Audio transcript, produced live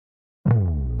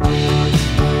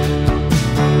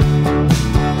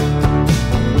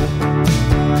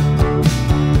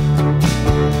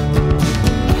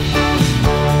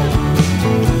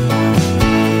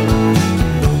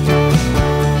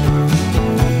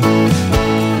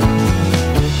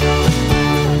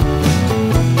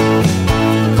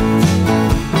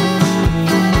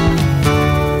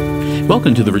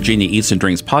Welcome to the Virginia Eats and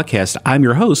Drinks podcast. I'm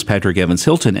your host, Patrick Evans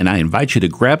Hilton, and I invite you to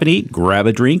grab an eat, grab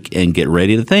a drink, and get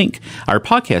ready to think. Our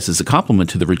podcast is a complement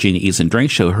to the Virginia Eats and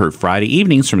Drinks show, heard Friday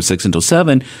evenings from 6 until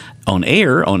 7 on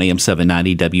air on AM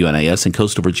 790 WNIS in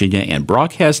coastal Virginia and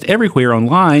broadcast everywhere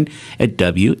online at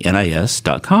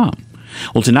WNIS.com.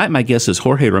 Well, tonight my guest is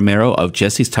Jorge Romero of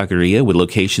Jesse's Taqueria with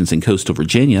locations in coastal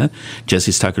Virginia.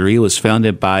 Jesse's Taqueria was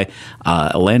founded by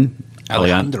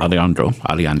Alejandro.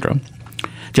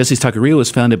 Jesse's Taqueria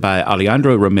was founded by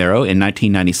Alejandro Romero in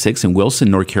 1996 in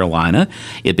Wilson, North Carolina.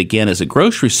 It began as a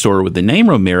grocery store with the name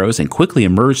Romero's and quickly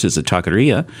emerged as a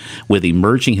taqueria. With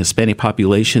emerging Hispanic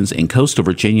populations in coastal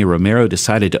Virginia, Romero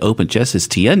decided to open Jesse's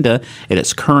Tienda at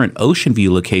its current Ocean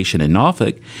View location in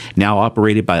Norfolk. Now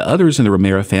operated by others in the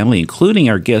Romero family, including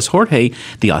our guest Jorge,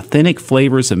 the authentic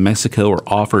flavors of Mexico are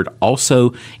offered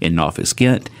also in Norfolk,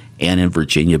 Ghent, and in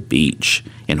Virginia Beach.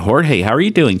 And Jorge, how are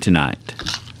you doing tonight?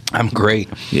 I'm great.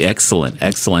 Excellent,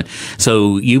 excellent.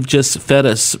 So you've just fed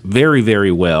us very, very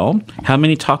well. How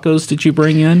many tacos did you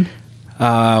bring in?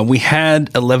 We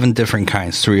had 11 different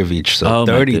kinds, 3 of each, so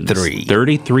 33.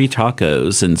 33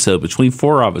 tacos. And so between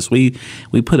 4 of us, we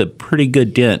put a pretty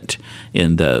good dent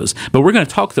in those. But we're going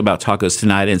to talk about tacos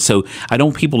tonight. And so I don't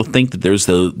want people to think that there's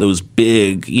those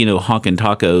big, honking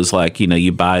tacos like,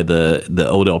 you buy the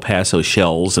old El Paso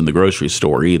shells in the grocery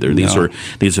store either. These are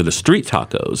the street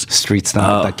tacos. Street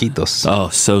style taquitos. Oh,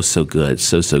 so good.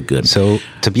 So good. So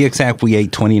to be exact, we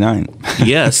ate 29.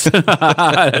 Yes,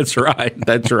 that's right.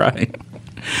 That's right.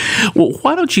 Well,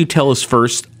 why don't you tell us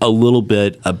first a little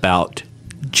bit about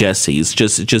Jesse's,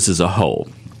 just as a whole?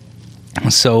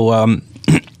 So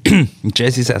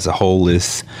Jesse's as a whole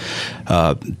is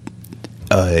a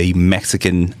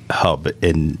Mexican hub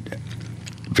in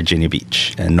Virginia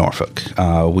Beach and Norfolk.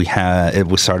 It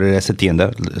was started as a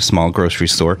tienda, a small grocery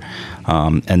store,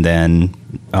 and then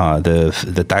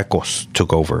the tacos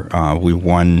took over. We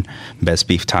won Best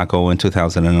Beef Taco in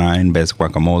 2009, Best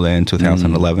Guacamole in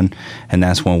 2011, and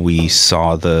that's when we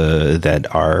saw that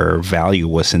our value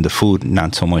was in the food,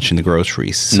 not so much in the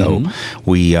groceries. So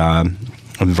we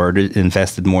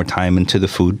invested more time into the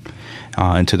food,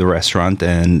 into the restaurant,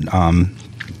 and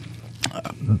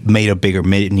made a bigger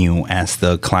menu as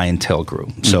the clientele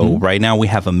grew. So right now we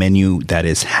have a menu that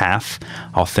is half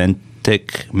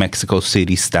authentic Mexico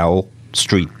City style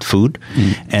street food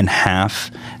and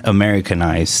half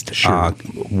Americanized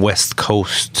West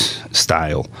Coast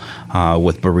style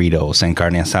with burritos and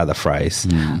carne asada fries.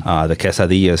 The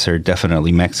quesadillas are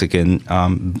definitely Mexican.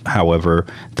 However,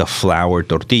 the flour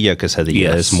tortilla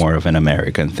quesadilla is more of an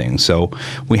American thing. So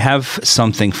we have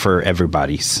something for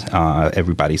everybody's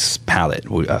palate.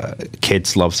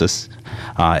 Kids loves us.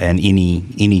 And any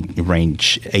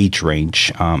age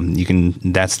range,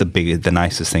 that's the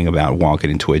nicest thing about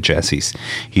walking into a Jesse's.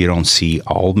 You don't see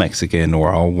all Mexican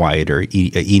or all white or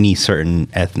any certain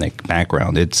ethnic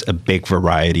background. It's a big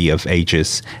variety of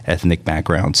ages, ethnic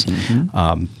backgrounds.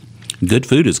 Good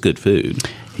food is good food.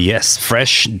 Yes,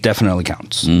 fresh definitely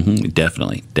counts.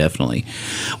 Definitely.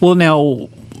 Well, now,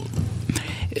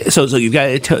 so you've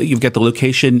got the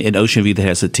location in Ocean View that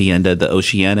has a tienda, the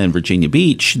Oceana in Virginia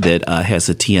Beach that has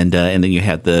a tienda, and then you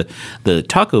had the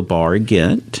taco bar in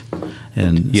Ghent.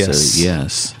 And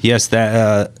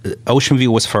that Ocean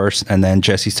View was first, and then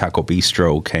Jesse's Taco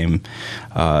Bistro came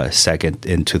second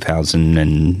in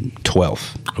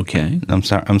 2012. Okay,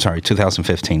 I'm sorry,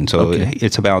 2015. So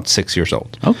it's about 6 years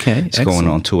old. Okay, it's going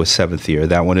on to a 7th year.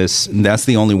 That's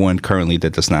the only one currently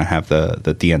that does not have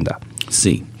the tienda.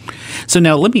 See. So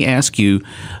now let me ask you,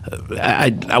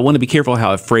 I want to be careful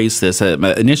how I phrase this.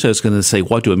 Initially I was going to say,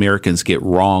 what do Americans get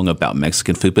wrong about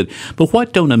Mexican food? But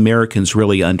what don't Americans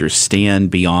really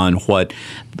understand beyond what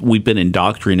we've been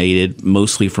indoctrinated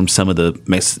mostly from some of the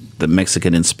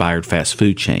Mexican-inspired fast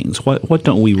food chains? What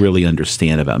don't we really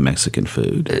understand about Mexican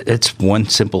food? It's one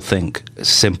simple thing.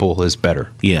 Simple is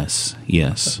better. Yes.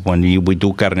 When we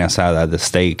do carne asada, the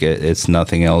steak, it's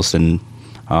nothing else than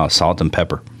salt and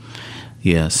pepper.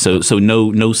 Yeah, so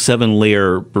no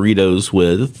 7-layer burritos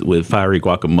with fiery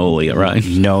guacamole, right?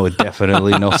 No,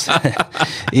 definitely no.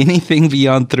 Anything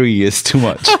beyond 3 is too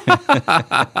much.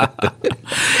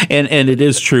 and it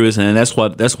is true, isn't it? And that's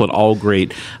what all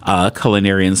great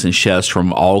culinarians and chefs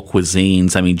from all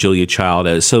cuisines. I mean, Julia Child,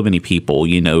 as so many people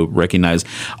recognize,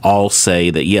 all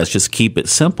say that yes, just keep it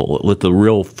simple. Let the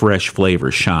real fresh flavor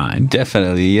shine.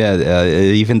 Definitely, yeah.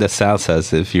 Even the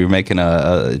salsas. If you're making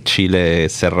a chile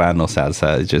serrano salsa,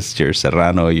 salsa, just your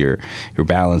serrano, your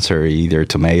balancer, either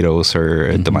tomatoes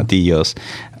or tomatillos,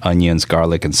 onions,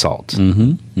 garlic, and salt.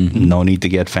 No need to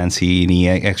get fancy. Any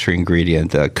extra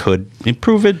ingredient could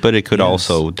improve it, but it could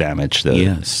also damage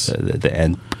the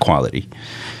end quality.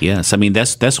 Yes, I mean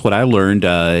that's what I learned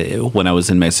when I was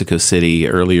in Mexico City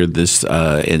earlier this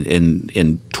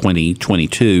in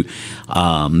 2022,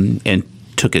 and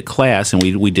took a class, and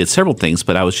we did several things,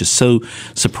 but I was just so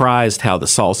surprised how the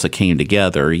salsa came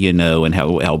together, and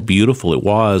how beautiful it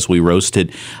was. We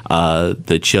roasted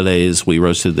the chiles, we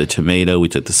roasted the tomato, we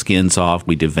took the skins off,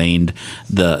 we deveined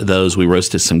those, we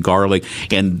roasted some garlic,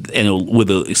 and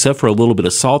except for a little bit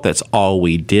of salt, that's all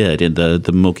we did. And the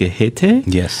molcajete,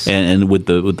 yes, and with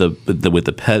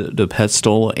the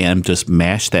pestle, and just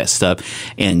mashed that stuff.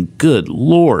 And good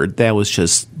Lord, that was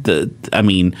just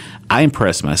I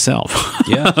impressed myself.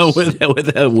 Yeah, with it.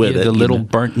 The little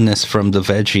burntness from the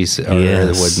veggies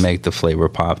would make the flavor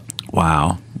pop.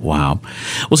 Wow. Well,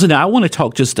 so now I want to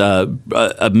talk just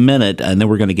a minute, and then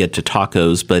we're going to get to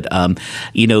tacos. But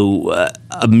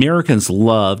Americans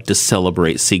love to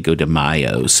celebrate Cinco de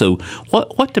Mayo. So,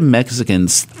 what do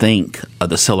Mexicans think of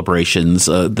the celebrations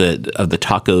of the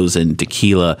tacos and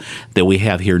tequila that we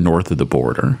have here north of the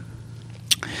border?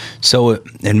 So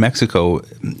in Mexico,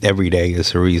 every day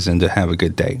is a reason to have a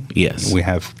good day. Yes, we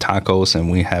have tacos,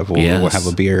 and we'll have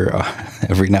a beer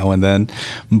every now and then.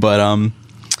 But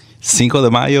Cinco de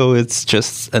Mayo, it's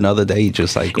just another day,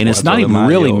 just like. And it's not even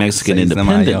really Mexican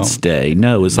Independence Day.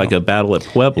 No, it's like a battle at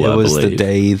Puebla. It was the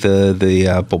day the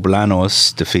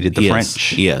Poblanos defeated the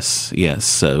French. Yes.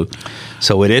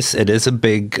 So it is a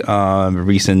big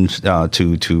reason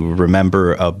to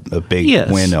remember a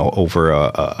big win over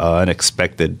an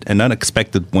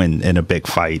unexpected win in a big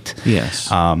fight. Yes.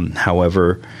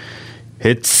 However,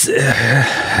 it's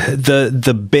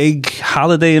the big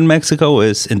holiday in Mexico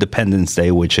is Independence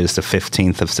Day, which is the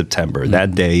 15th of September.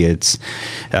 That day, it's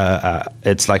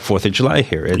like 4th of July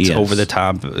here. It's over the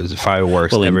top,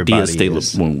 fireworks. Well, everybody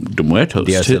Días de Muertos.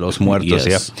 Días de los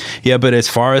Muertos. Yeah. But as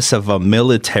far as of a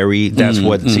military, that's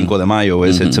what Cinco de Mayo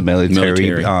is. It's a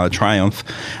military. Triumph.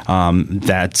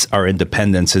 That's our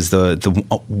independence. Is the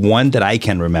one that I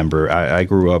can remember. I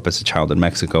grew up as a child in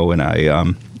Mexico, and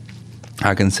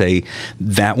I can say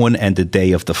that one and the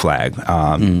Day of the Flag.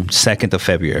 2nd of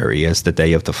February is the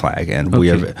Day of the Flag, and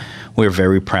we're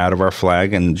very proud of our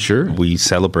flag, and we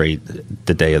celebrate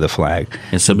the Day of the Flag.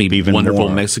 And some even wonderful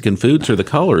Mexican foods are the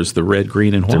colors, the red,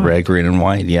 green, and white. The red, green, and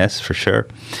white, yes, for sure.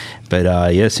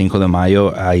 But Cinco de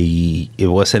Mayo, it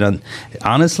wasn't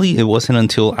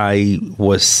until I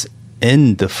was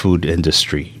in the food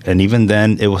industry, and even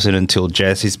then it wasn't until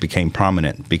Jesse's became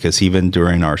prominent, because even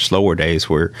during our slower days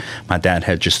where my dad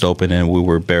had just opened and we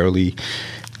were barely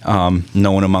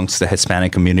known amongst the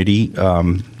Hispanic community,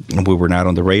 we were not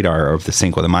on the radar of the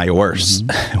Cinco de Mayoers,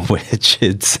 which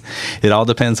it all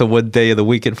depends on what day of the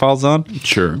week it falls on.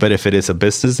 Sure. But if it is a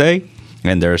business day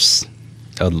and there's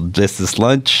a business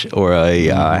lunch or a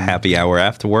happy hour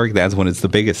after work, that's when it's the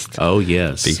biggest. Oh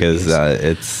yes, because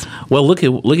it's look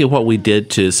at what we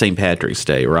did to St. Patrick's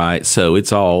Day, right? So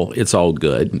it's all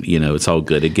good. It's all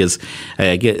good. It gives.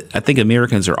 I think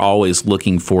Americans are always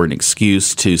looking for an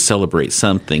excuse to celebrate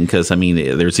something, because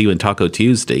there's even Taco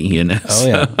Tuesday. Oh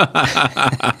yeah.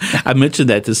 I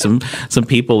mentioned that to some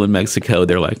people in Mexico.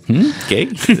 They're like, okay.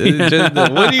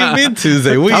 What do you mean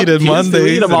Tuesday? We eat it Mondays,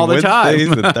 we eat them all the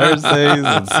time, and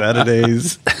Thursdays. And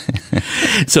Saturdays.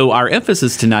 So our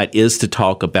emphasis tonight is to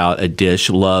talk about a dish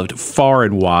loved far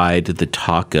and wide, the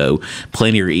taco.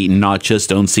 Plenty are eaten not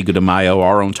just on Cinco de Mayo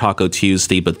or on Taco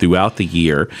Tuesday, but throughout the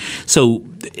year. So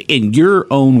in your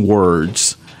own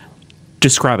words,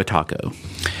 describe a taco.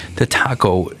 The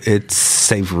taco, it's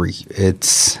savory,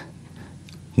 it's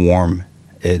warm,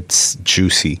 it's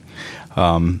juicy.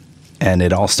 And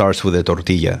it all starts with a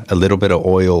tortilla, a little bit of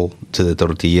oil to the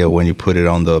tortilla when you put it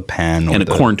on the pan. And a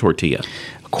corn tortilla.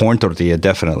 Corn tortilla,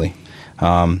 definitely.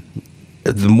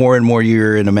 The more and more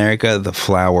you're in America, the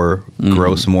flour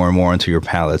grows more and more into your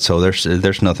palate. So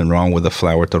there's nothing wrong with the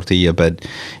flour tortilla. But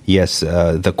yes,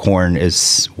 the corn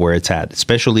is where it's at,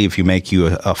 especially if you make you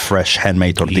a fresh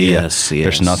handmade tortilla. Yes.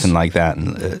 There's nothing like that.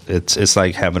 And it's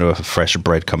like having a fresh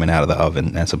bread coming out of the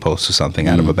oven as opposed to something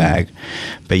out of a bag.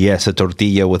 But yes, a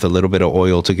tortilla with a little bit of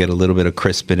oil to get a little bit of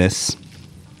crispiness.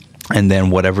 And then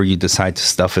whatever you decide to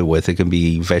stuff it with, it can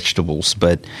be vegetables.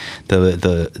 But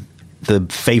the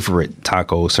favorite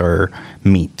tacos are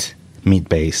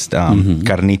meat-based.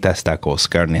 Carnitas tacos,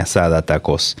 carne asada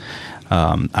tacos,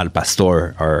 al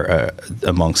pastor are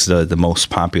amongst the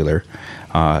most popular.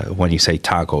 when you say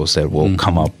tacos, that will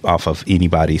come up off of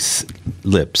anybody's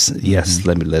lips. Yes,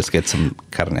 let's get some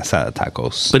carne asada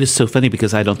tacos. But it's so funny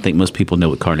because I don't think most people know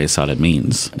what carne asada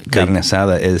means. Carne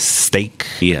asada is steak,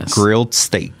 Yes. grilled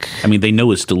steak. I mean, they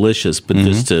know it's delicious, but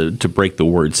just to break the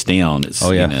words down, it's,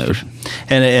 Oh yeah, you know,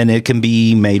 and it can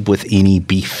be made with any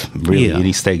beef, really, Yeah.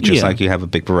 any steak. Just Yeah. like you have a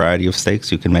big variety of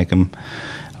steaks, you can make them.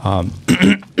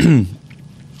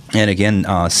 And again,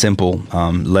 simple,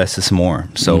 less is more.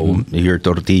 So your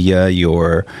tortilla,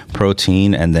 your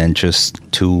protein, and then just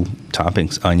 2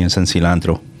 toppings, onions and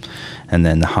cilantro. And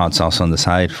then the hot sauce on the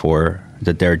side for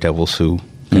the daredevils who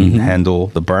can handle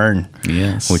the burn.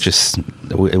 Yes. We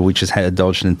just had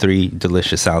indulged in 3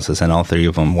 delicious sauces, and all 3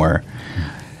 of them were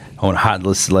on hot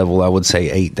list level. I would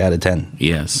say 8 out of 10.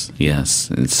 Yes,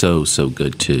 yes. It's so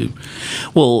good too.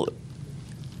 Well,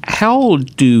 how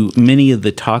do many of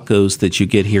the tacos that you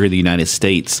get here in the United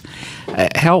States,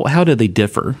 how do they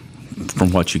differ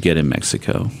from what you get in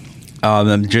Mexico?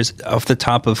 Just off the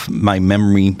top of my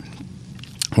memory,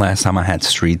 last time I had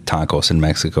street tacos in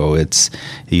Mexico,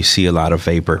 you see a lot of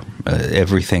vapor.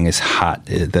 Everything is hot.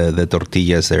 The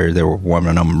tortillas, they're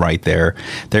warming them right there.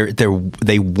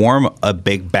 They warm a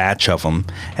big batch of them,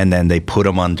 and then they put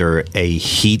them under a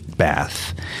heat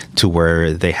bath to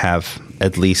where they have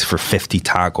at least for 50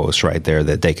 tacos right there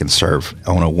that they can serve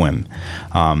on a whim.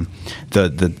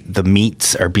 The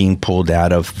meats are being pulled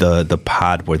out of the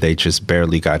pot where they just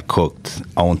barely got cooked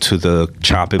onto the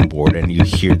chopping board, and you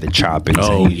hear the choppings,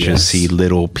 and you just see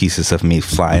little pieces of meat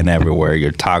flying everywhere.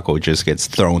 Your taco just gets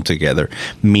thrown together.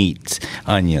 Meat,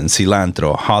 onion,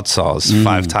 cilantro, hot sauce,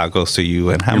 5 tacos to you.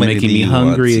 And how You're many making do me you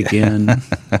hungry want? again.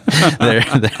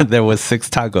 there was 6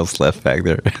 tacos left back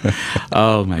there.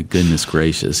 Oh my goodness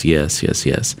gracious! Yes.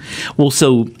 Well,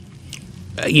 so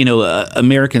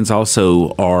Americans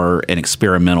also are an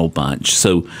experimental bunch.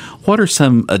 So, what are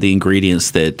some of the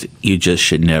ingredients that you just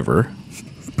should never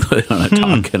put on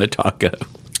a taco?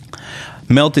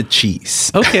 Melted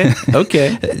cheese. Okay.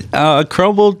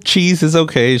 Crumbled cheese is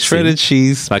okay. Shredded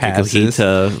cheese Like passes. a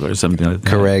cojita or something like that.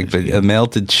 Correct, but a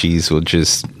melted cheese will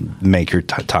just make your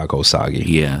taco soggy.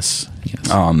 Yes.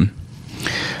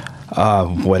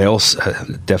 What else?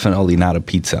 Definitely not a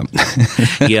pizza.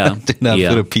 Yeah. Do not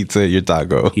put a pizza in your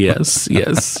taco. Yes.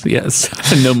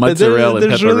 No mozzarella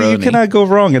and pepperoni. Really, you cannot go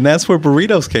wrong, and that's where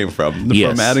burritos came from.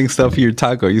 Yes. From adding stuff to your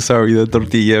taco. You start with the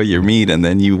tortilla, your meat, and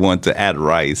then you want to add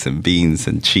rice and beans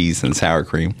and cheese and sour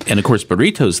cream. And of course,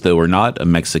 burritos though are not a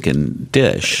Mexican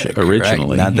dish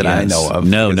originally. Not that I know of.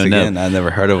 No. Again, I never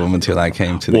heard of them until I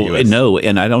came to the U.S. No,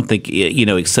 and I don't think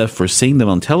except for seeing them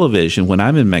on television when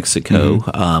I'm in Mexico.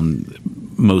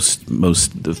 Most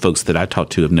of the folks that I talk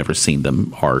to have never seen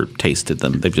them or tasted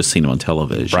them. They've just seen them on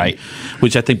television, right?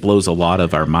 Which I think blows a lot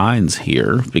of our minds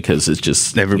here because it's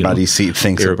just everybody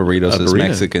thinks of burritos as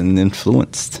Mexican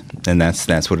influenced, and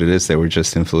that's what it is. They were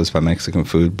just influenced by Mexican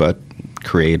food, but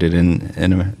created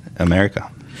in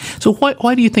America. So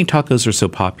why do you think tacos are so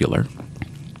popular?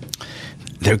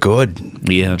 They're good.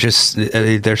 Yeah. Just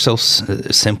they're so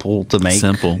simple to make.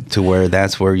 Simple. To where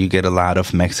that's where you get a lot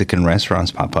of Mexican restaurants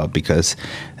pop up, because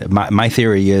my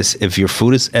theory is if your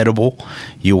food is edible,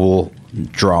 you will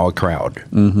draw a crowd.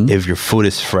 If your food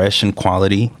is fresh and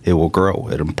quality, it will grow.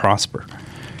 It'll prosper.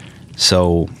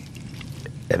 So,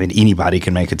 I mean, anybody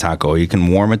can make a taco. You can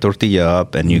warm a tortilla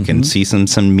up, and you can season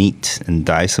some meat and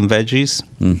dye some veggies.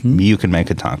 You can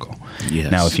make a taco.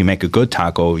 Yes. Now, if you make a good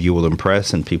taco, you will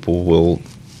impress, and people will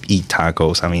eat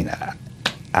tacos. I mean,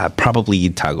 I probably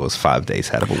eat tacos 5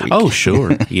 days out of a week. Oh,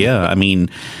 sure. Yeah. I mean,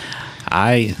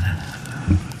 I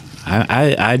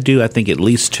do. I think at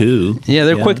least 2. Yeah,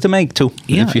 they're quick to make too.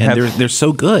 Yeah, if you and have, they're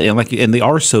so good, and they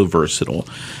are so versatile.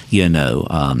 I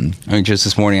mean, just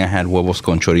this morning I had huevos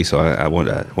con chorizo. I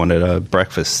wanted a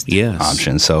breakfast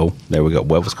option, so there we go.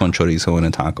 Huevos con chorizo and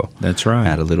a taco. That's right.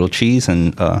 Add a little cheese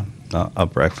and a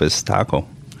breakfast taco.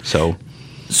 So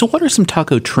what are some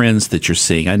taco trends that you're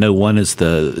seeing? I know one is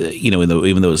even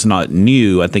though it's not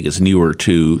new, I think it's newer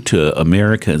to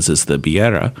Americans, is the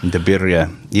birria. The birria.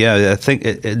 Yeah, I think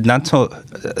I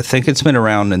think it's been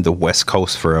around in the West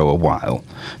Coast for a while,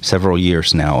 several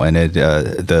years now, and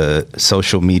the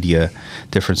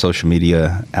different social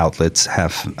media outlets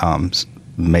have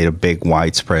made a big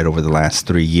widespread over the last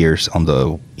 3 years on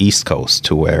the East Coast,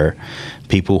 to where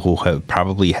people who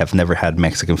have never had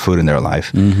Mexican food in their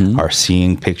life are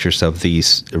seeing pictures of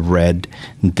these red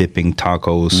dipping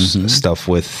tacos stuffed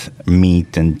with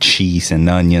meat and cheese and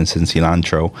onions and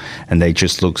cilantro, and they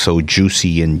just look so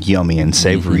juicy and yummy and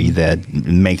savory that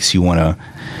makes you want to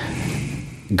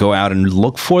go out and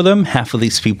look for them. Half of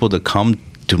these people that come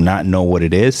do not know what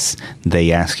it is,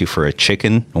 they ask you for a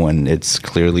chicken when it's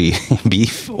clearly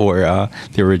beef or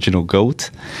the original goat.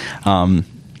 And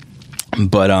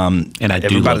I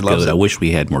do love goat. I wish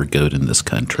we had more goat in this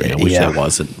country. I wish that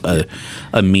wasn't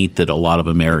a meat that a lot of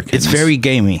Americans. It's very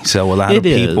gamey, so a lot of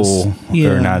people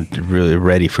are not really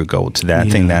ready for goat. I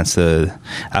think that's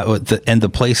and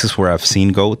the places where I've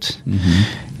seen goat.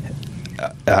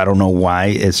 I don't know why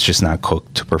it's just not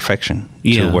cooked to perfection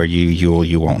to where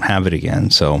you won't have it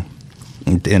again. So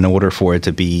in order for it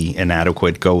to be an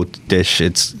adequate goat dish,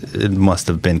 it must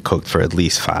have been cooked for at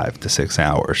least 5 to 6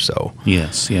 hours. So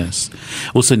yes.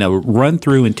 Well, so now run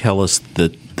through and tell us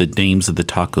the names of the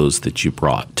tacos that you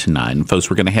brought tonight. And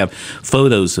folks, we're going to have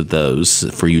photos of those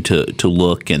for you to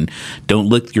look. And don't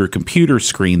lick your computer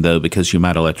screen, though, because you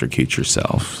might electrocute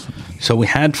yourself. So we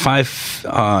had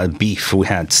 5 beef. We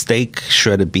had steak,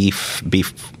 shredded beef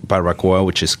barbacoa,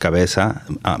 which is cabeza,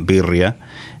 birria,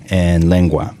 and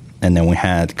lengua. And then we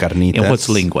had carnitas. And what's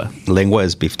lengua? Lengua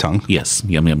is beef tongue. Yes.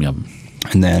 Yum, yum, yum.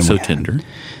 And then so tender.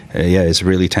 It's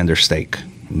really tender steak.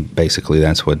 Basically,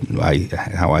 that's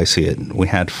how I see it. We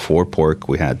had 4 pork.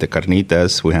 We had the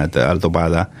carnitas. We had the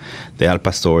adobada, the al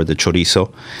pastor, the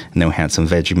chorizo. And then we had some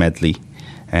veggie medley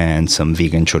and some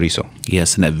vegan chorizo.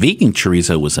 Yes, and that vegan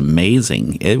chorizo was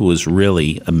amazing. It was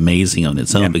really amazing on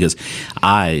its own because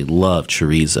I love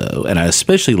chorizo, and I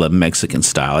especially love Mexican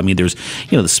style. I mean, there's,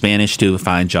 the Spanish do a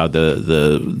fine job,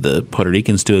 the Puerto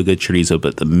Ricans do a good chorizo,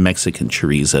 but the Mexican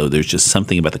chorizo, there's just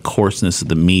something about the coarseness of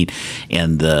the meat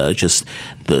and the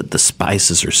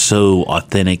spices are so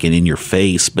authentic and in your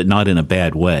face, but not in a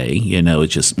bad way.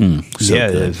 It's just so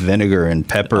good. Vinegar and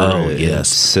pepper. Oh,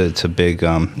 yes. It's a big...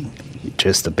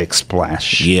 just a big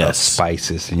splash of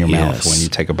spices in your mouth when you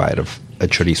take a bite of a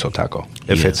chorizo taco,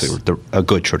 if it's a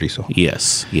good chorizo.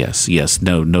 Yes.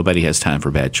 No, nobody has time for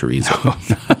bad chorizo.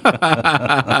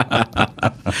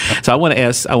 So I want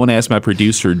to ask my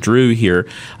producer Drew here,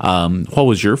 what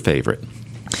was your favorite?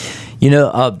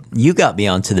 You got me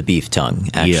onto the beef tongue,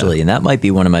 actually, and that might be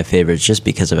one of my favorites just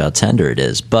because of how tender it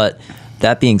is. But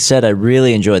that being said, I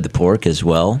really enjoyed the pork as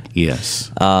well.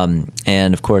 Yes.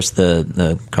 And, of course,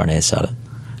 the carne asada.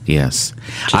 Yes.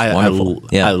 I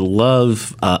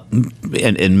love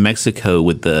in Mexico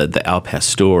with the al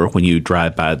pastor, when you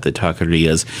drive by the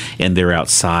taquerias and they're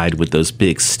outside with those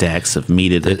big stacks of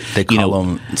meat. They call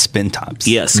them spin tops.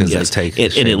 Yes.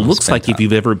 And it looks like if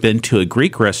you've ever been to a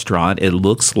Greek restaurant, it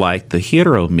looks like the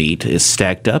hero meat is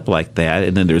stacked up like that,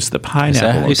 and then there's the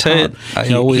pineapple on top.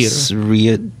 I always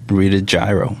read it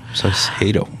gyro, so it's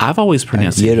hero. I've always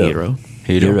pronounced it hero.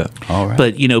 All right.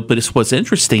 But what's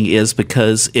interesting is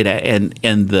because it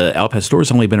and the al pastor has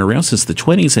only been around since the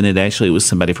 1920s, and it actually was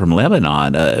somebody from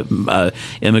Lebanon, a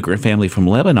immigrant family from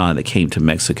Lebanon that came to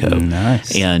Mexico,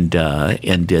 and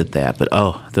did that. But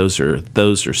those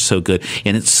are so good,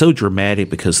 and it's so dramatic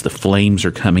because the flames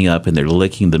are coming up and they're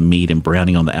licking the meat and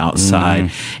browning on the outside,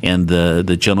 and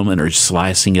the gentlemen are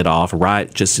slicing it off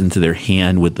right just into their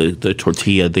hand with the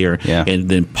tortilla there, and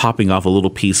then popping off a little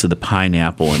piece of the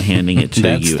pineapple and handing it to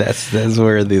you. That's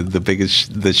where the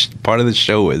biggest part of the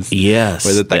show is. Yes,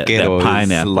 where the taquero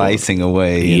is slicing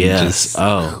away. Yes.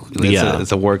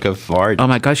 It's a work of art. Oh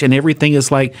my gosh! And everything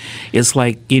is like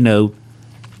 50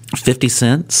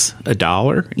 cents,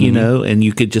 $1, and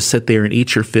you could just sit there and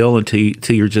eat your fill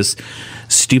until you're just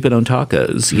stupid on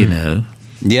tacos.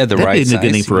 Yeah, the right size. That'd be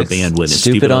a good name for a band, wouldn't it?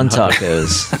 Stupid on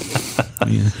tacos.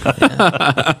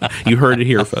 You heard it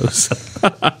here, folks.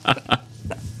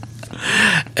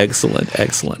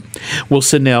 Excellent. Well,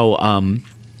 so now,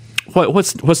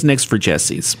 what's next for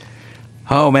Jesse's?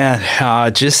 Oh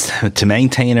man, just to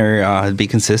maintain or be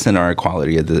consistent in our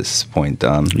quality at this point.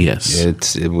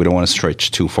 Yes, we don't want to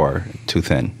stretch too far, too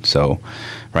thin. So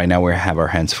right now we have our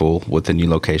hands full with the new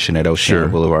location at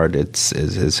Ocean Boulevard.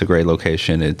 It's a great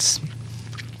location. It's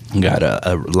got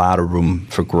a lot of room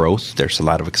for growth. There's a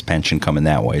lot of expansion coming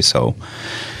that way. So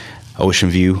Ocean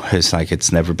View is like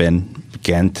it's never been.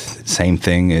 Ghent, same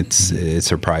thing. It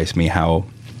surprised me how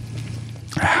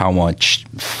much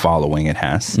following it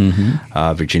has.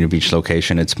 Virginia Beach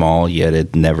location, it's small, yet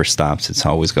it never stops. It's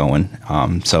always going.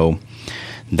 So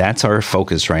that's our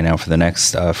focus right now for the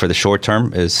next for the short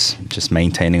term is just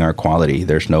maintaining our quality.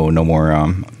 There's no more.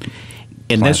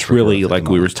 And that's really, like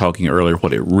we were talking earlier,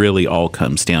 what it really all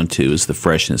comes down to is the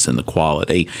freshness and the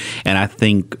quality. And I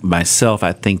think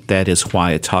that is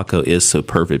why a taco is so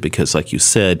perfect because, like you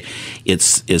said,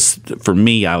 it's for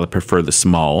me, I would prefer the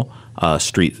small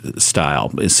street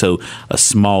style. So a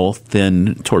small,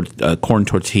 thin corn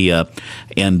tortilla,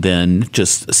 and then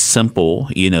just simple,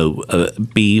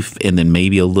 beef, and then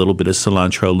maybe a little bit of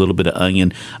cilantro, a little bit of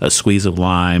onion, a squeeze of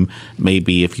lime.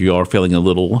 Maybe if you are feeling a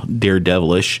little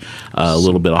daredevilish, a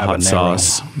little bit of hot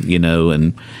sauce,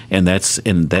 and that's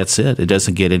it. It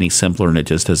doesn't get any simpler, and it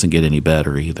just doesn't get any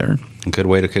better either. A good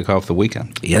way to kick off the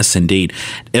weekend. Yes, indeed.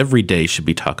 Every day should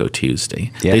be Taco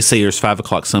Tuesday. Yes. They say there's 5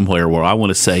 o'clock somewhere. Well, I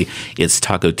want to say it's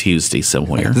Taco Tuesday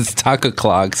somewhere. It's taco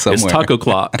clock somewhere. It's taco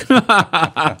clock.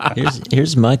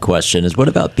 Here's my question: is what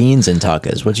about beans and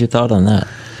tacos? What's your thought on that?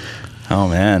 Oh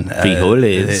man,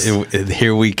 frijoles.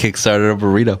 Here we kickstarted a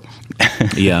burrito.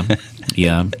 Yeah.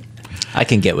 I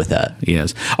can get with that.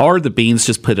 Yes, or the beans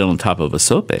just put it on top of a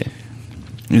sope. But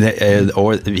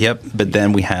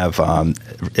then we have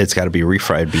it's got to be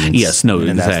refried beans. Yes, no,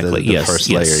 and exactly. That's the first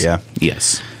layer.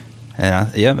 Yes.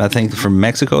 I think from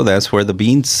Mexico, that's where the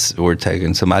beans were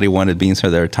taken. Somebody wanted beans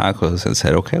for their tacos and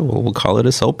said, "Okay, well, we'll call it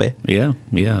a sope." Yeah.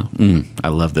 I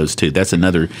love those too. That's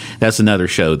another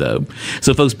show, though.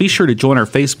 So, folks, be sure to join our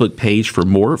Facebook page for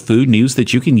more food news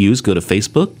that you can use. Go to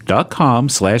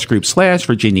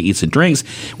facebook.com/group/Virginia Eats and Drinks.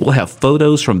 We'll have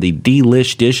photos from the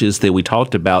delish dishes that we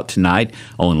talked about tonight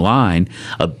online.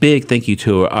 A big thank you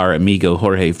to our amigo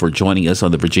Jorge for joining us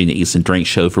on the Virginia Eats and Drinks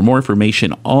show. For more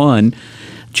information on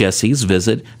Jesse's,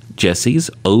 visit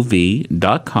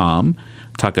jessesov.com,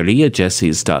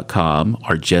 taqueriajesses.com,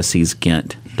 or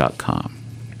jessesghent.com.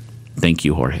 Thank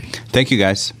you, Jorge. Thank you,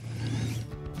 guys.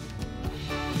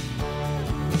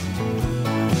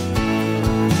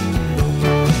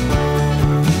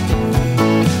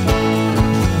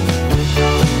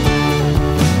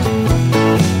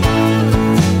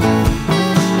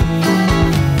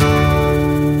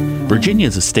 Virginia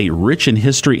is a state rich in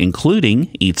history,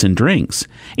 including eats and drinks.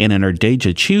 And in our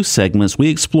Deja Chew segments, we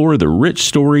explore the rich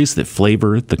stories that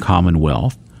flavor the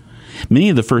Commonwealth. Many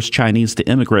of the first Chinese to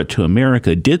immigrate to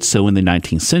America did so in the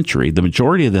 19th century, the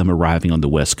majority of them arriving on the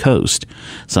West Coast.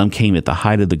 Some came at the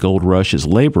height of the gold rush as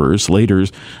laborers. Later,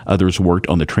 others worked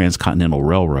on the Transcontinental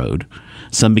Railroad.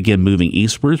 Some began moving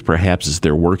eastwards, perhaps as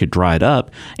their work had dried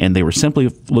up, and they were simply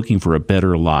looking for a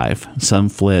better life. Some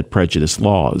fled prejudiced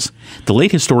laws. The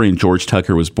late historian George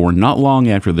Tucker was born not long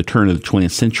after the turn of the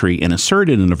 20th century and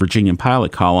asserted in a Virginian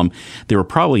Pilot column there were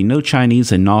probably no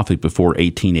Chinese in Norfolk before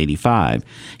 1885.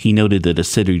 He noted that a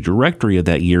city directory of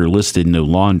that year listed no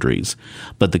laundries.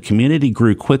 But the community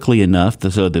grew quickly enough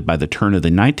so that by the turn of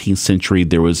the 19th century,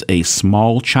 there was a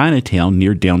small Chinatown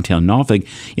near downtown Norfolk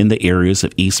in the areas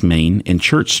of East Main and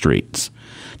Church Streets.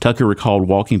 Tucker recalled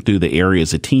walking through the area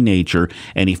as a teenager,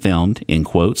 and he found, in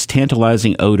quotes,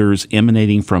 tantalizing odors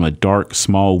emanating from a dark,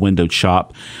 small windowed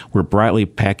shop where brightly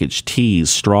packaged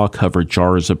teas, straw-covered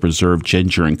jars of preserved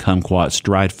ginger and kumquats,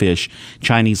 dried fish,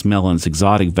 Chinese melons,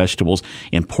 exotic vegetables,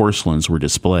 and porcelains were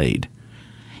displayed.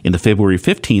 In the February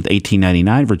 15,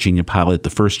 1899 Virginia Pilot,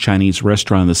 the first Chinese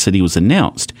restaurant in the city was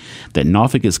announced. That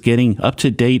Norfolk is getting up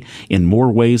to date in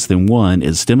more ways than one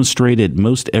is demonstrated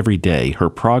most every day.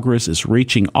 Her progress is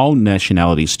reaching all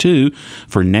nationalities too,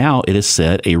 for now it is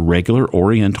said a regular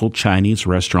Oriental Chinese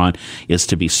restaurant is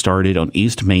to be started on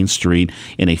East Main Street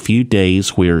in a few days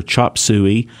where chop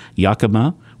suey,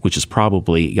 yakima, which is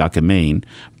probably yakamain,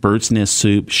 bird's nest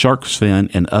soup, shark's fin,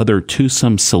 and other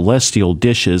toothsome celestial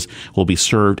dishes will be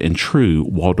served in true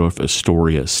Waldorf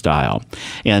Astoria style.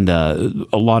 And a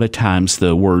lot of times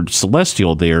the word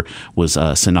celestial there was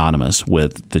synonymous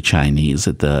with the Chinese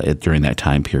during that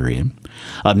time period.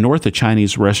 Up north, the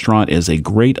Chinese restaurant is a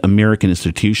great American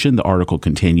institution, the article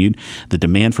continued. The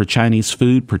demand for Chinese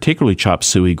food, particularly chop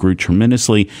suey, grew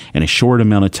tremendously in a short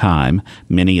amount of time.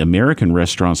 Many American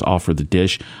restaurants offer the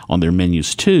dish on their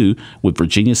menus too, with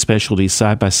Virginia specialties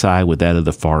side by side with that of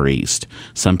the Far East.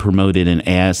 Some promoted in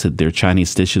ads that their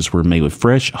Chinese dishes were made with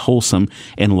fresh, wholesome,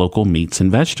 and local meats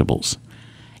and vegetables.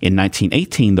 In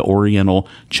 1918, the Oriental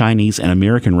Chinese and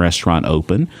American restaurant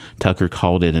opened. Tucker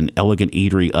called it an elegant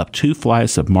eatery up 2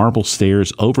 flights of marble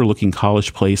stairs overlooking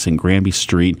College Place and Granby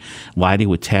Street, lighted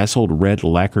with tasseled red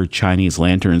lacquered Chinese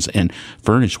lanterns and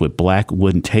furnished with black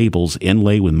wooden tables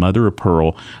inlaid with mother of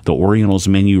pearl. The Oriental's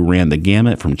menu ran the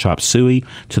gamut from chop suey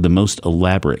to the most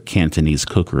elaborate Cantonese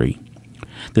cookery.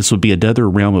 This would be another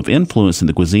realm of influence in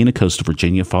the cuisine of coastal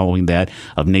Virginia, following that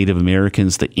of Native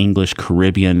Americans, the English,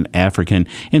 Caribbean, African,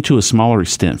 and to a smaller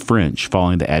extent French,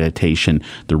 following the adaptation,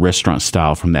 the restaurant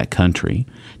style from that country.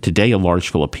 Today, a large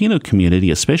Filipino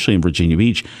community, especially in Virginia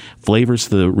Beach, flavors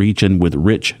the region with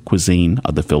rich cuisine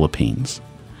of the Philippines.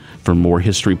 For more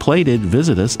History Plated,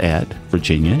 visit us at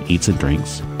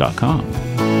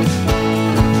virginiaeatsanddrinks.com.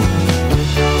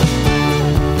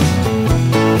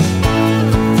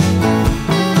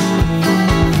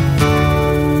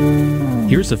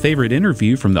 Here's a favorite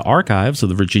interview from the archives of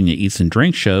the Virginia Eats and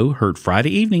Drink Show, heard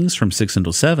Friday evenings from 6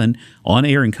 until 7, on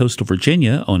air in coastal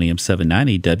Virginia on AM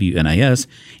 790 WNIS,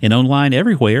 and online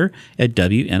everywhere at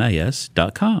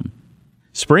WNIS.com.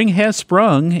 Spring has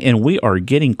sprung, and we are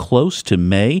getting close to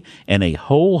May and a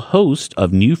whole host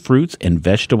of new fruits and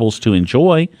vegetables to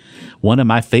enjoy. One of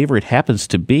my favorite happens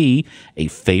to be a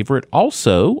favorite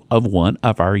also of one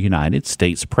of our United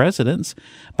States presidents.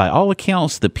 By all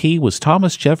accounts, the pea was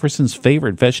Thomas Jefferson's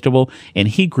favorite vegetable, and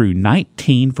he grew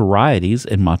 19 varieties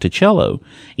in Monticello.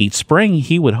 Each spring,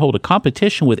 he would hold a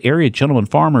competition with area gentleman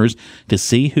farmers to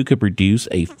see who could produce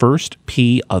a first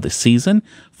pea of the season,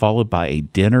 followed by a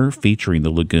dinner featuring the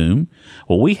legume.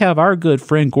 Well, we have our good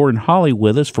friend Gordon Holly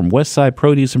with us from Westside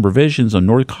Produce and Provisions on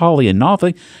North Collie in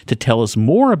Norfolk to tell us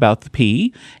more about the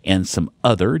pea and some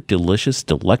other delicious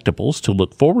delectables to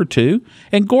look forward to.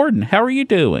 And Gordon, how are you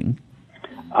doing?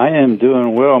 I am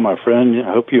doing well, my friend.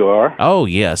 I hope you are. Oh,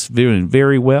 yes, doing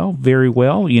very well, very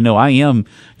well. You know, I am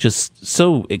just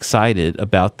so excited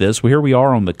about this. Here we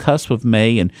are on the cusp of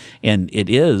May, and it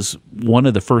is one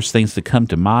of the first things to come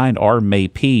to mind are May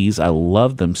peas. I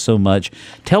love them so much.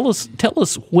 Tell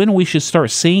us when we should start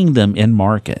seeing them in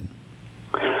market.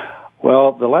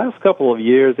 Well, the last couple of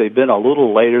years, they've been a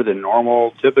little later than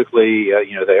normal. Typically,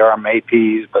 they are May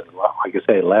peas, but like I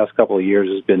say, the last couple of years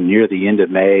has been near the end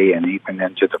of May and even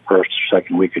into the first or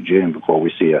second week of June before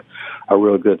we see a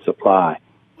real good supply.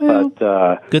 Well,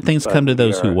 good things come to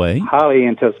those who wait. Highly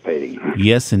anticipating.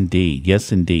 Yes, indeed.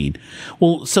 Yes, indeed.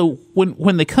 Well, so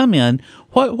when they come in,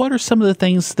 what are some of the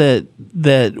things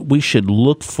that we should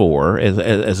look for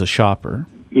as a shopper?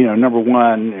 Number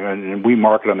one, and we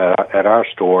market them at our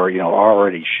store,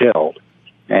 already shelled.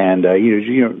 And,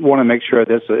 you want to make sure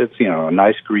that it's a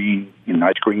nice green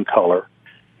color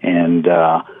and,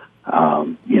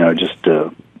 just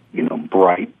a,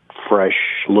 bright, fresh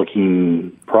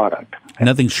looking product.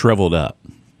 Nothing shriveled up.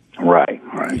 Right.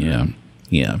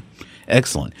 Yeah.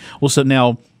 Excellent. Well, so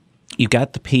now you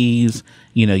got the peas,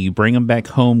 you bring them back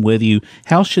home with you.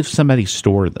 How should somebody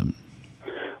store them?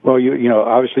 Well,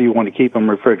 obviously you want to keep them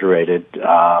refrigerated.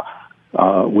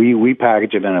 We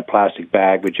package them in a plastic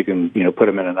bag, but you can, put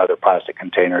them in another plastic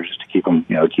container just to keep them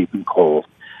cold.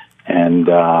 And,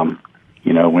 but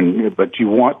you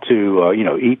want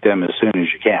to, eat them as soon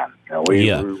as you can. We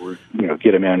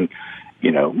get them in,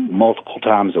 multiple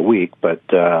times a week, but,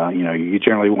 you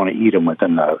generally want to eat them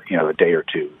within a day or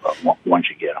two once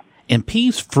you get them. And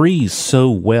peas freeze so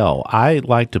well. I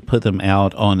like to put them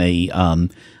out on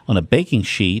a baking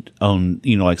sheet on,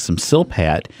 like some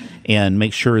Silpat and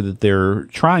make sure that they're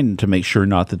trying to make sure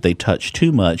not that they touch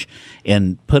too much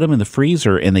and put them in the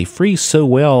freezer and they freeze so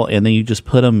well. And then you just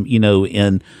put them,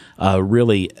 in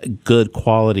really good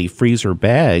quality freezer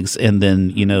bags. And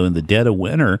then, in the dead of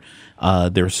winter,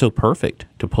 they're so perfect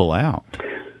to pull out.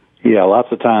 Yeah,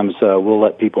 lots of times we'll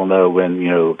let people know when,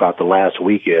 about the last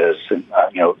week is, and,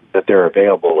 that they're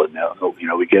available. And,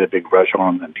 we get a big rush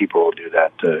on them, and people will do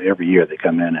that every year. They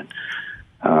come in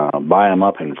and buy them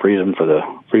up and freeze them for the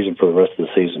rest of the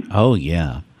season. Oh,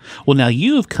 yeah. Well, now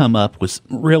you have come up with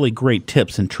really great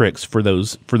tips and tricks for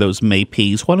those May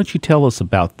peas. Why don't you tell us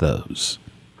about those?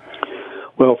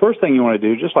 Well, first thing you want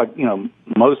to do, just like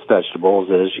most vegetables,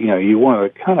 is you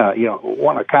want to kind of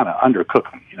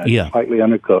undercook them, slightly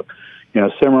undercook.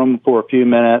 Simmer them for a few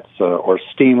minutes or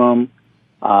steam them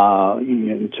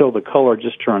until the color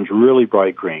just turns really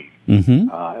bright green. Mm-hmm.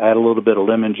 Add a little bit of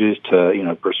lemon juice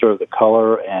to preserve the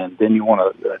color, and then you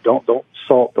want to don't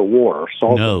salt the water.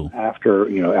 Salt them after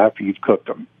you've cooked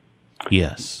them.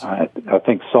 Yes. I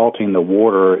think salting the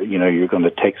water, you're going to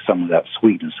take some of that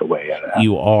sweetness away out of that.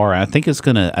 You are. I think it's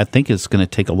going to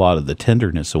take a lot of the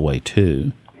tenderness away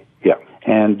too. Yeah.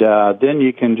 And then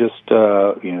you can just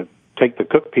take the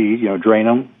cooked peas, drain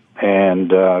them and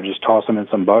just toss them in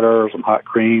some butter or some hot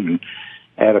cream and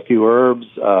add a few herbs.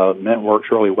 Mint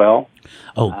works really well.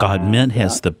 Oh God,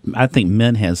 I think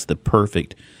mint has the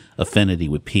perfect affinity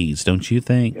with peas, don't you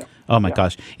think? Yeah. Oh my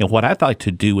gosh. And what I like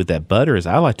to do with that butter is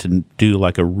I like to do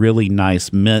like a really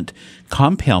nice mint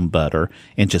compound butter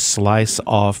and just slice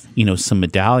off, some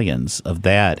medallions of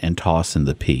that and toss in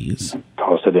the peas.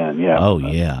 Toss it in, yeah. Oh,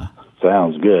 yeah.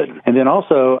 Sounds good. And then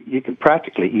also, you can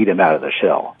practically eat them out of the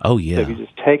shell. Oh, yeah. So if you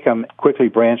just take them, quickly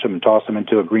branch them and toss them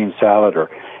into a green salad or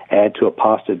add to a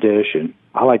pasta dish. And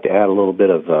I like to add a little bit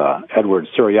of Edward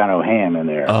Soriano ham in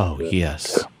there. Oh,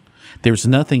 yes. There's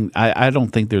nothing. I don't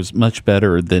think there's much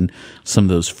better than some of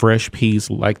those fresh peas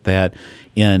like that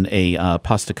in a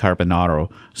pasta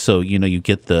carbonara. So you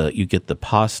get the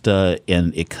pasta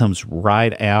and it comes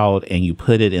right out, and you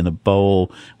put it in a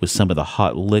bowl with some of the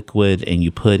hot liquid, and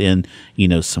you put in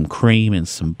some cream and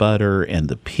some butter and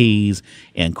the peas,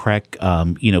 and crack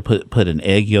put an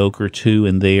egg yolk or two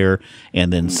in there,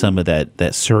 and then some of that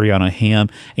Suriano ham,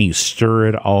 and you stir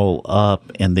it all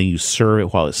up, and then you serve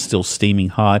it while it's still steaming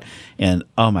hot. And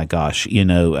oh my gosh,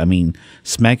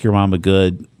 smack your mama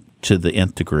good to the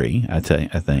nth degree. I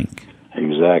think.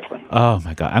 Exactly. Oh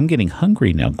my God, I'm getting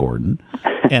hungry now, Gordon,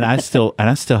 and I still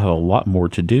have a lot more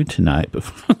to do tonight.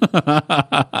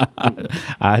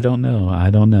 I don't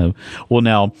know. Well,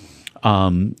 now,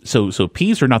 so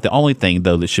peas are not the only thing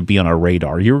though that should be on our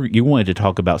radar. You wanted to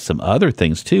talk about some other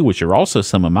things too, which are also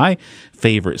some of my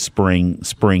favorite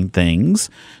spring things.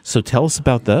 So tell us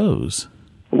about those.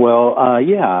 Well,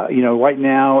 right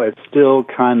now it's still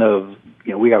kind of,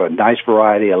 we got a nice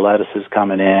variety of lettuces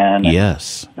coming in.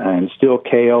 Yes. And still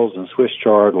kales and Swiss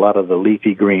chard, a lot of the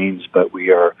leafy greens, but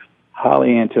we are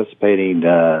highly anticipating,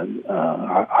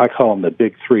 I call them the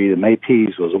big three. The May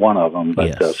peas was one of them, but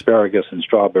yes. Asparagus and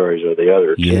strawberries are the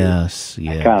other two. Yes.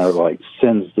 It kind of like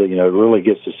really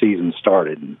gets the season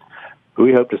started. And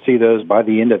we hope to see those by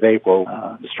the end of April.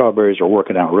 The strawberries are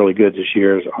working out really good this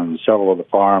year on several of the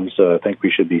farms, so I think we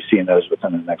should be seeing those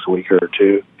within the next week or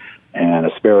two. And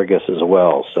asparagus as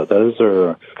well. So those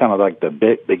are kind of like the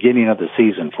beginning of the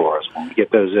season for us. When we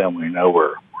get those in, we know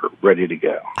we're ready to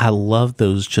go. I love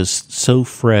those just so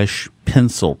fresh,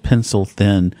 pencil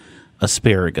thin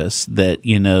asparagus that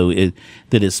it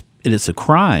is a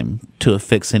crime to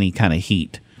affix any kind of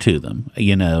heat to them.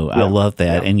 I love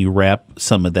that. Yeah. And you wrap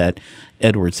some of that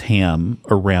Edwards ham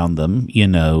around them,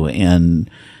 and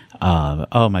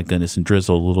oh my goodness, and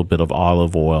drizzle a little bit of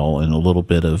olive oil and a little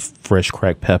bit of fresh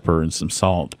cracked pepper and some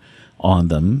salt on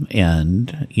them.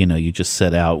 And, you just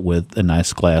set out with a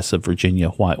nice glass of Virginia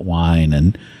white wine.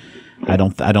 And I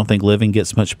don't think living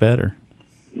gets much better.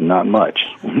 Not much.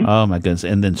 Mm-hmm. Oh my goodness.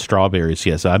 And then strawberries.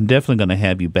 Yes. I'm definitely going to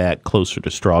have you back closer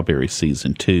to strawberry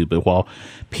season too. But while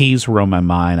peas were on my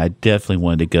mind, I definitely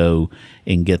wanted to go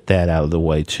and get that out of the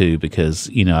way too, because,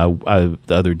 the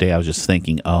other day I was just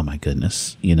thinking, oh my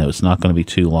goodness, it's not going to be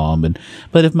too long.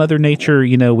 But if Mother Nature,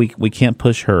 we can't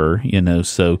push her,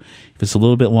 so if it's a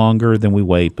little bit longer, then we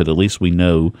wait, but at least we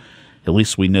know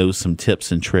some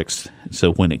tips and tricks.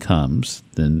 So when it comes,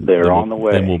 then on the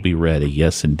way. Then we'll be ready.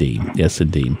 Yes, indeed. Yes,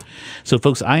 indeed. So,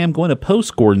 folks, I am going to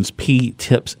post Gordon's pea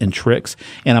tips and tricks,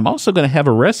 and I'm also going to have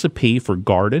a recipe for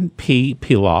garden pea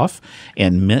pilaf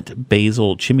and mint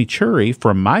basil chimichurri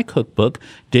from my cookbook,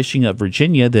 Dishing Up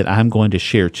Virginia, that I'm going to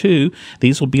share too.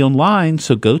 These will be online,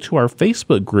 so go to our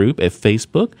Facebook group at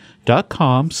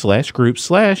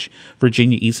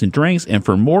facebook.com/group/Virginia Eats and Drinks. And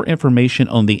for more information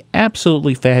on the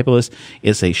absolutely fabulous,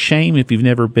 it's a shame if you've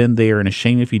never been there and a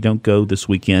shame if you don't go this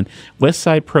weekend,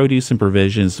 Westside Produce and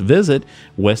Provisions. Visit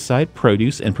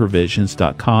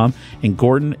westsideproduceandprovisions.com. And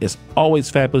Gordon, it's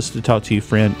always fabulous to talk to you,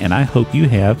 friend, and I hope you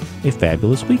have a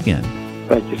fabulous weekend.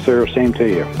 Thank you, sir. Same to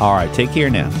you. All right. Take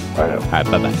care now. All right.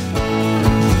 Bye-bye.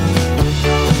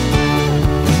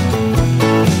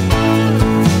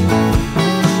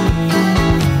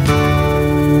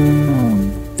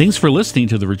 Thanks for listening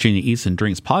to the Virginia Eats and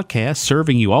Drinks podcast,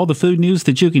 serving you all the food news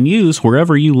that you can use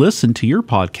wherever you listen to your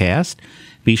podcast.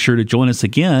 Be sure to join us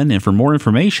again, and for more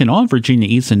information on Virginia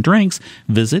Eats and Drinks,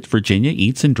 visit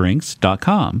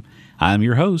virginiaeatsanddrinks.com. I'm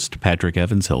your host, Patrick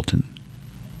Evans Hilton.